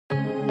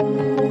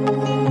Problem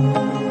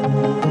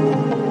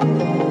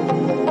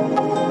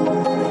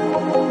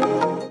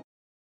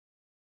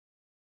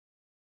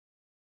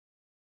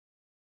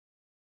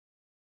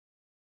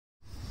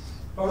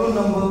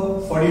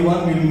number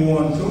 41 we'll move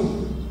on to.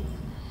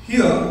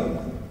 Here,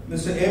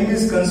 Mr. M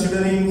is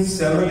considering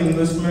several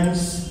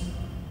investments.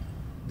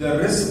 The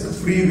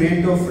risk-free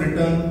rate of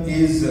return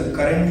is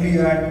currently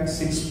at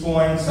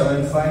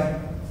 6.75.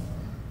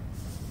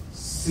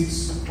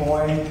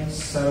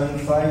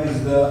 6.75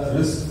 is the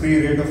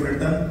risk-free rate of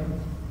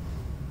return.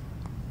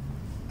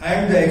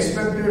 And the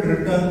expected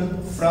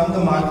return from the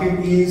market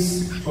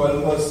is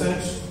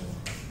 12%.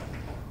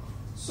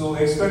 So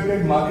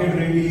expected market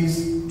rate is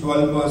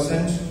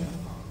 12%.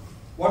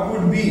 What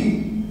would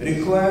be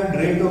required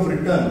rate of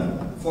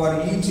return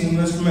for each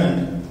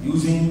investment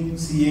using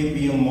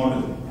CAPM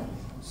model?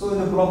 So in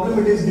the problem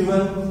it is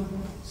given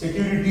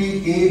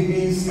security A,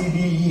 B, C, D,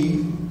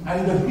 E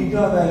and the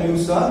beta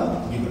values are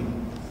given.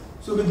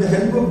 So with the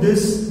help of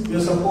this you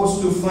are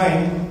supposed to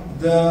find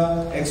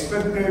the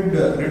expected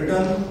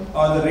return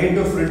or the rate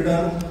of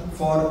return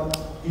for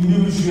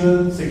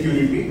individual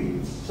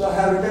security. So I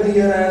have written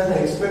here as the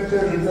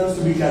expected returns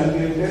to be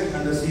calculated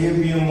under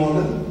CAPM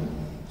model.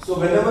 So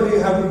whenever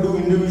you have to do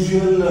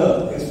individual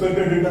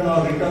expected return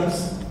or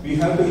returns, we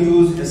have to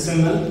use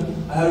SML.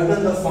 I have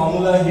written the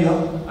formula here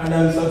and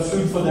I will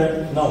substitute for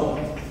that now.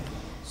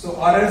 So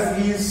RF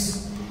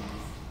is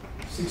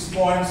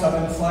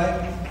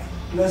 6.75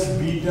 plus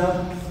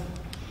beta,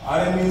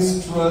 RM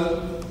is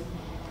 12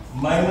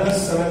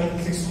 minus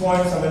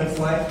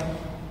 6.75.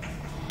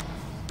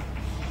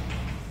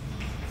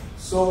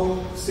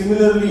 So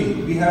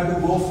similarly, we have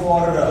to go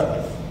for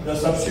the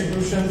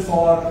substitution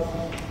for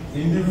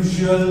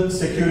individual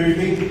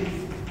security.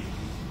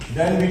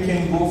 Then we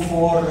can go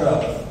for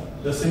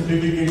the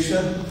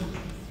simplification,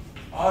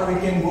 or we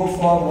can go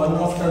for one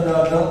after the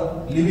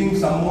other, leaving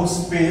some more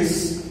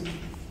space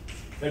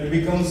that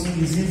becomes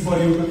easy for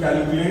you to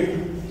calculate.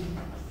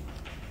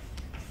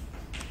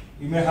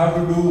 You may have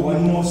to do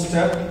one more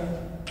step.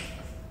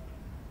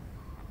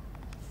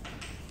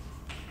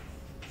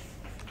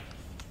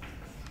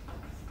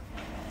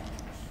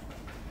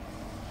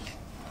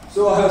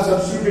 So I have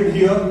substituted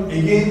here.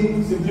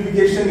 Again,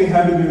 simplification we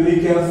have to be very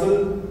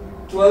careful.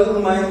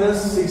 12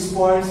 minus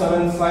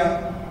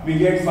 6.75, we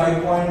get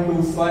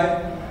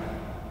 5.25.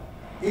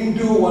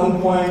 Into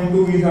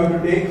 1.2 we have to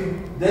take.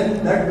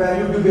 Then that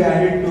value to be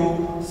added to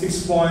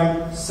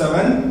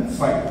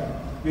 6.75.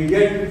 We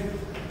get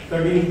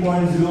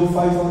 13.05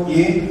 for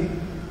A,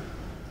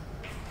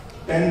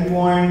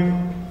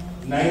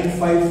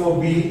 10.95 for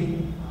B,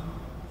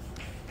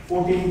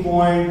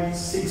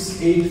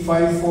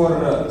 14.685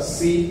 for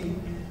C,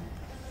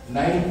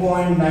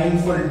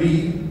 9.9 for D,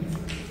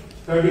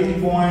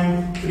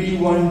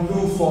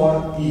 13.312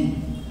 for E.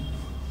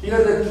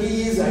 Here the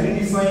key is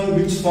identifying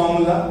which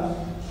formula.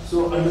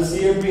 So under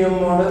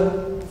CAPM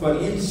model, for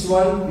each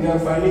one we are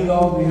finding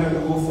out we have to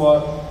go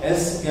for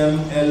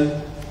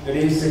SML, that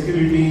is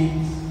security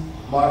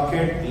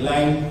market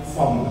line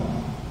formula.